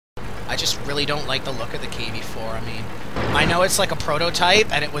I just really don't like the look of the KV-4. I mean, I know it's like a prototype,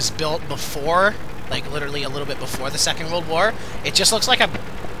 and it was built before, like literally a little bit before the Second World War. It just looks like a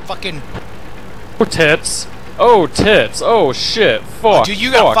fucking... Oh, tits. Oh, tits. Oh, shit. Fuck. Oh, dude,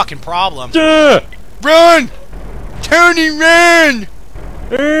 you got a fucking problem. Run! Tony, run!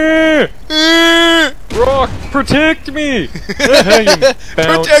 Rock, protect me!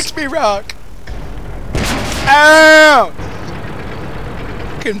 Protect me, Rock! Ow!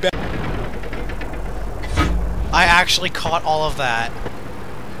 Fucking bad. I actually caught all of that.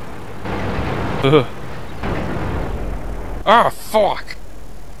 Ah, fuck!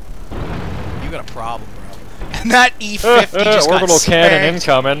 You got a problem, bro. And that E50 just got orbital cannon spanked.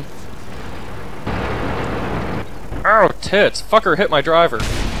 incoming. Oh, tits. Fucker hit my driver.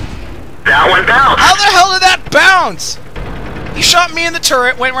 That one bounced! How the hell did that bounce? He shot me in the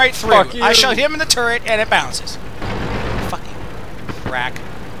turret, went right through. Fuck you. I shot him in the turret, and it bounces. Fucking crack.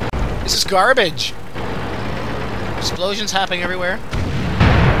 This is garbage. Explosions happening everywhere.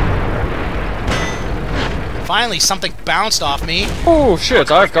 Finally, something bounced off me, Oh, shit.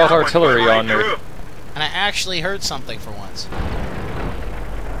 I've got artillery on me. and I actually heard something for once.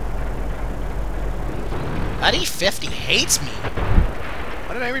 That E50 hates me.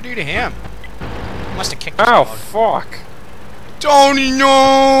 What did I ever do to him? Must have kicked his Ow, dog. fuck. Tony,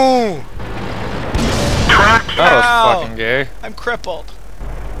 no! Track. That was Ow. fucking gay. I'm crippled.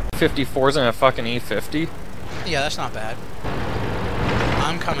 54's in a fucking E50. Yeah, that's not bad.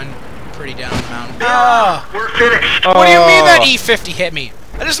 I'm coming pretty down the mountain. Ah, we're finished. What do you mean that E50 hit me?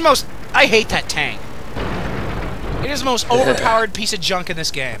 That is the most... I hate that tank. It is the most overpowered piece of junk in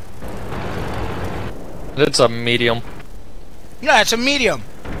this game. It's a medium. Yeah, it's a medium.